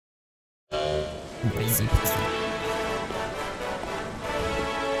Basic.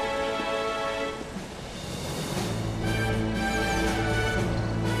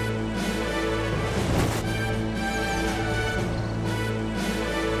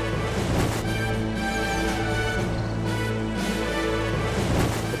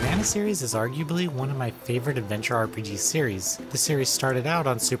 The series is arguably one of my favorite adventure RPG series. The series started out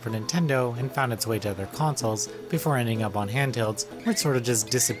on Super Nintendo and found its way to other consoles, before ending up on handhelds, where it sort of just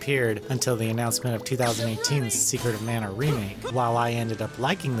disappeared until the announcement of 2018's Secret of Mana remake. While I ended up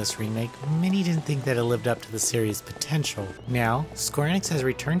liking this remake, many didn't think that it lived up to the series' potential. Now, Square Enix has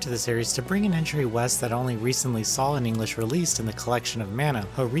returned to the series to bring an entry west that only recently saw an English release in the Collection of Mana,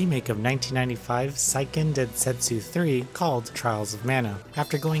 a remake of 1995's Seiken Densetsu 3 called Trials of Mana.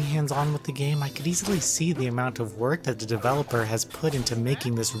 After going hands-on with the game, I could easily see the amount of work that the developer has put into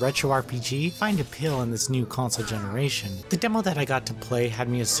making this retro RPG find appeal in this new console generation. The demo that I got to play had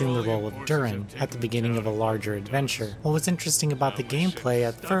me assume the role of Durin at the beginning of a larger adventure. What was interesting about the gameplay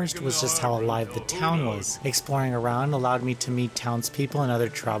at first was just how alive the town was. Exploring around allowed me to meet townspeople and other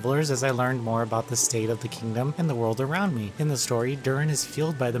travelers as I learned more about the state of the kingdom and the world around me. In the story, Durin is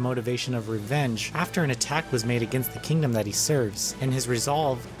fueled by the motivation of revenge after an attack was made against the kingdom that he serves, and his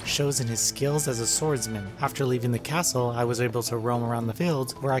resolve shows in his skills as a swordsman. After leaving the castle, I was able to roam around the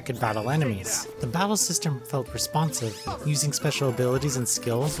fields where I could battle enemies. The battle system felt responsive. Using special abilities and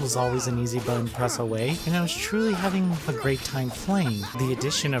skills was always an easy button press away, and I was truly having a great time playing. The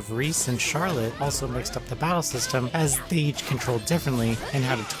addition of Reese and Charlotte also mixed up the battle system, as they each controlled differently and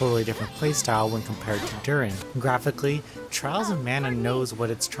had a totally different playstyle when compared to Durin. Graphically, Trials of Mana knows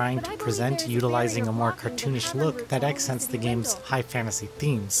what it's trying to present, utilizing a more cartoonish look that accents the game's high fantasy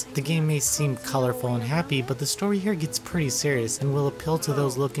themes. The game may seem colorful and happy, but the story here gets pretty serious and will appeal to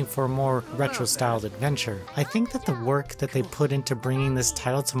those looking for a more retro-styled adventure. I think that the work that they put into bringing this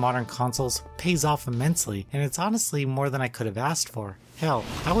title to modern consoles pays off immensely, and it's honestly more than I could have asked for. Hell,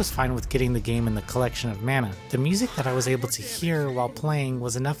 I was fine with getting the game in the Collection of Mana. The music that I was able to hear while playing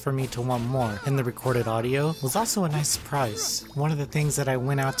was enough for me to want more, and the recorded audio was also a nice surprise. One of the things that I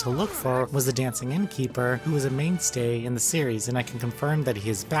went out to look for was the dancing innkeeper, who is a mainstay in the series, and I can confirm that he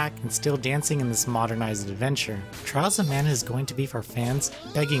is back and still dancing in this modernized adventure. Trials of Mana is going to be for fans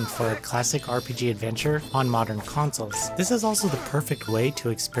begging for a classic RPG adventure on modern consoles. This is also the perfect way to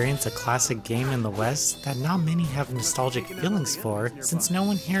experience a classic game in the West that not many have nostalgic feelings for, since no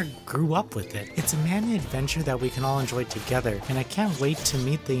one here grew up with it. It's a Mana adventure that we can all enjoy together, and I can't wait to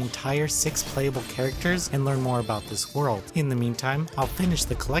meet the entire 6 playable characters and learn more about this world. In the meantime, I'll finish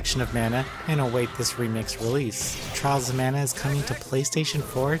the Collection of Mana and await this remake's release. Trials of Mana is coming to PlayStation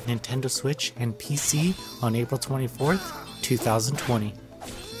 4, Nintendo Switch, and PC on April 24th, 2020.